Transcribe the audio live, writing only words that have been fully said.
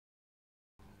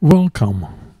Welcome!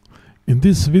 In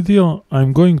this video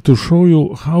I'm going to show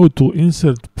you how to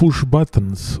insert push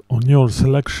buttons on your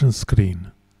selection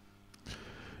screen.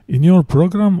 In your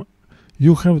program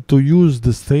you have to use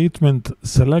the statement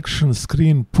selection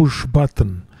screen push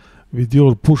button with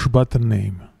your push button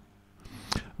name.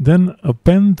 Then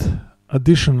append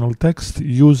additional text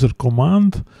user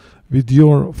command with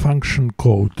your function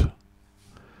code.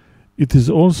 It is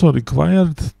also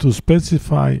required to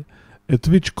specify at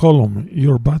which column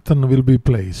your button will be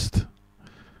placed.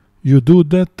 You do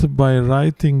that by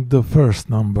writing the first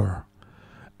number,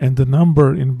 and the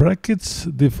number in brackets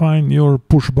define your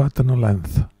push button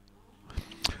length.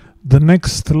 The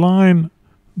next line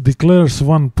declares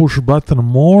one push button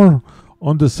more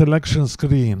on the selection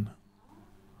screen.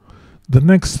 The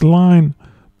next line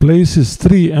places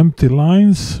 3 empty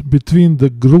lines between the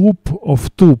group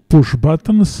of 2 push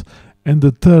buttons and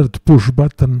the third push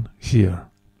button here.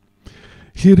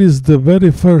 Here is the very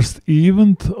first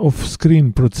event of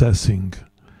screen processing.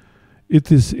 It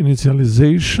is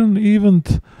initialization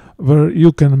event where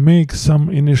you can make some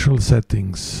initial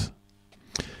settings.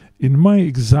 In my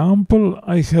example,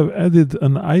 I have added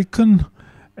an icon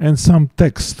and some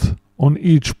text on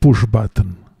each push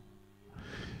button.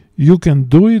 You can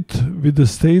do it with the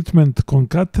statement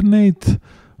concatenate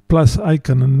plus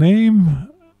icon name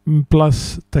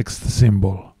plus text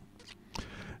symbol.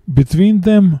 Between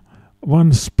them,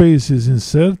 one space is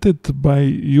inserted by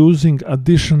using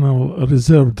additional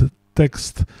reserved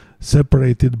text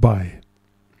separated by.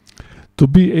 To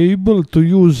be able to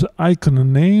use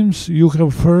icon names, you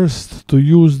have first to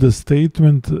use the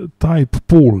statement type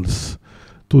pools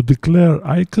to declare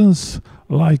icons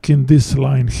like in this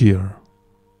line here.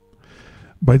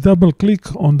 By double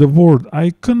click on the word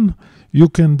icon, you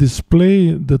can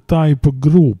display the type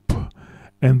group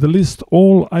and list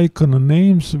all icon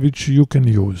names which you can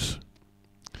use.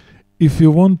 If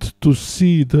you want to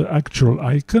see the actual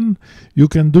icon, you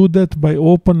can do that by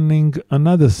opening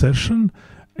another session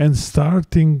and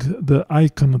starting the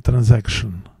icon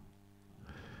transaction.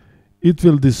 It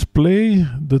will display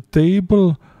the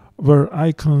table where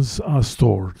icons are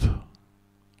stored.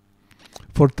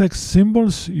 For text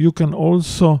symbols, you can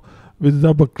also with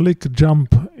double click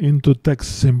jump into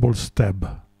text symbols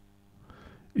tab.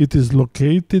 It is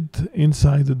located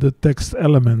inside the text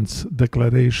elements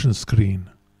declaration screen.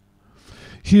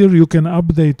 Here you can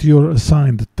update your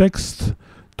assigned text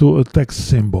to a text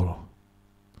symbol.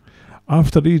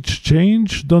 After each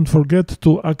change, don't forget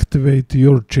to activate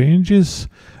your changes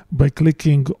by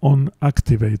clicking on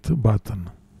Activate button.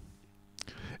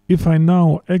 If I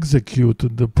now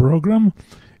execute the program,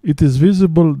 it is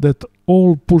visible that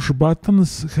all push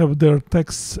buttons have their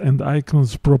texts and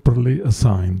icons properly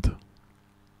assigned.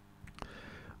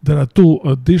 There are 2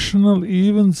 additional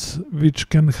events which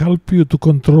can help you to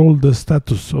control the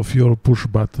status of your push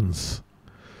buttons.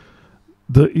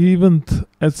 The event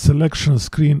at selection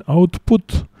screen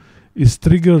output is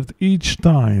triggered each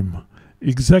time,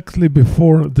 exactly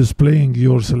before displaying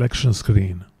your selection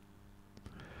screen.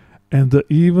 And the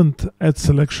event at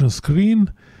selection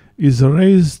screen is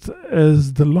raised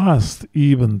as the last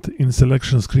event in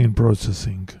selection screen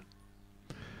processing.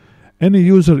 Any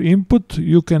user input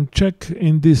you can check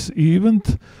in this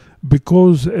event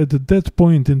because at that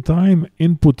point in time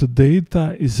input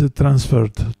data is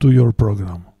transferred to your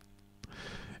program.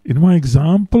 In my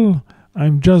example,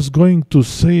 I'm just going to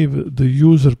save the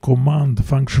user command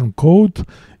function code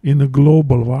in a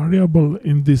global variable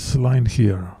in this line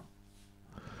here.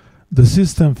 The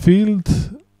system field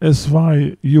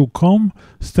SYUCOM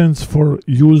stands for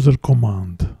user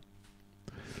command.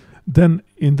 Then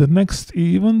in the next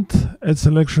event at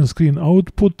selection screen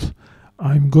output,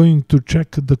 I'm going to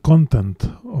check the content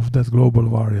of that global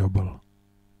variable.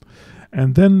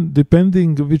 And then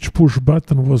depending which push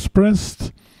button was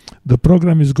pressed, the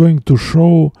program is going to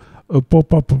show a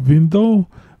pop-up window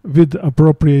with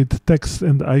appropriate text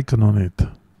and icon on it.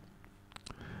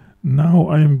 Now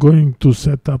I am going to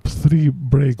set up 3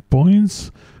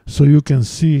 breakpoints so you can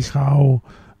see how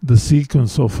the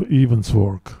sequence of events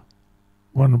work.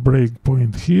 One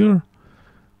breakpoint here,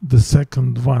 the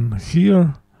second one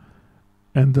here,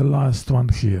 and the last one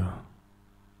here.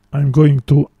 I'm going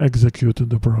to execute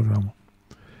the program.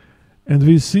 And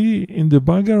we see in the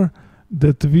debugger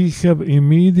that we have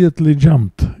immediately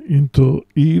jumped into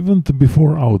event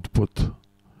before output.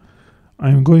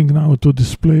 I'm going now to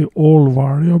display all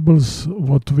variables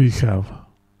what we have.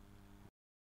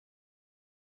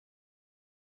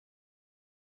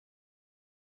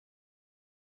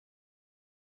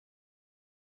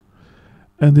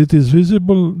 And it is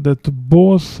visible that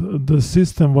both the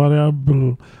system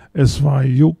variable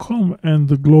SYUCOM and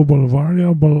the global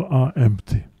variable are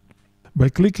empty. By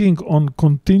clicking on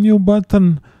Continue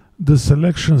button, the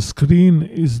selection screen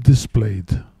is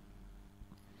displayed.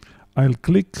 I'll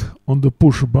click on the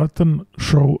push button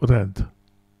Show Red.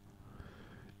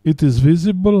 It is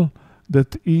visible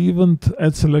that event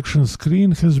at selection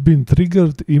screen has been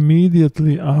triggered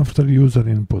immediately after user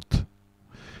input.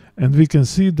 And we can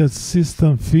see that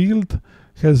system field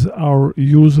has our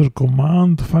user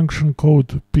command function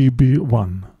code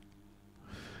PB1.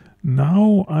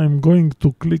 Now I'm going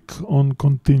to click on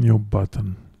Continue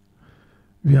button.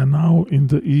 We are now in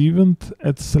the event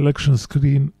at selection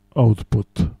screen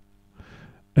output.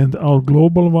 And our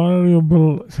global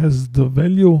variable has the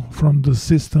value from the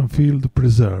system field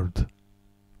preserved.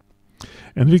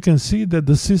 And we can see that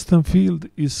the system field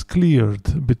is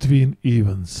cleared between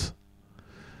events.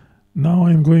 Now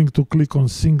I'm going to click on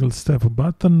single step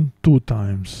button 2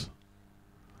 times.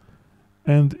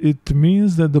 And it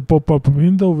means that the pop-up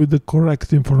window with the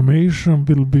correct information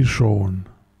will be shown.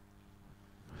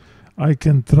 I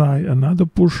can try another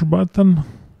push button.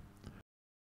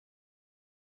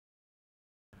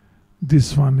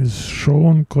 This one is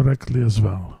shown correctly as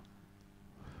well.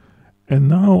 And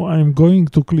now I'm going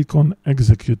to click on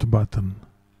Execute button.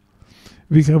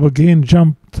 We have again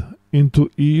jumped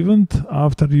into event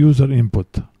after user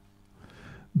input.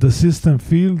 The system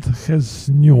field has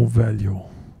new value.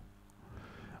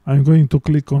 I'm going to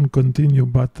click on Continue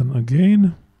button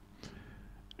again.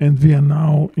 And we are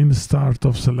now in start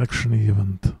of selection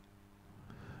event.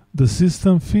 The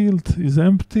system field is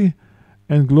empty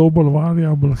and global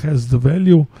variable has the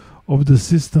value of the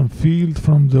system field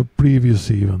from the previous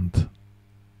event.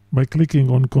 By clicking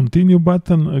on Continue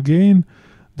button again,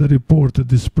 the report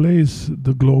displays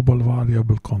the global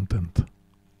variable content.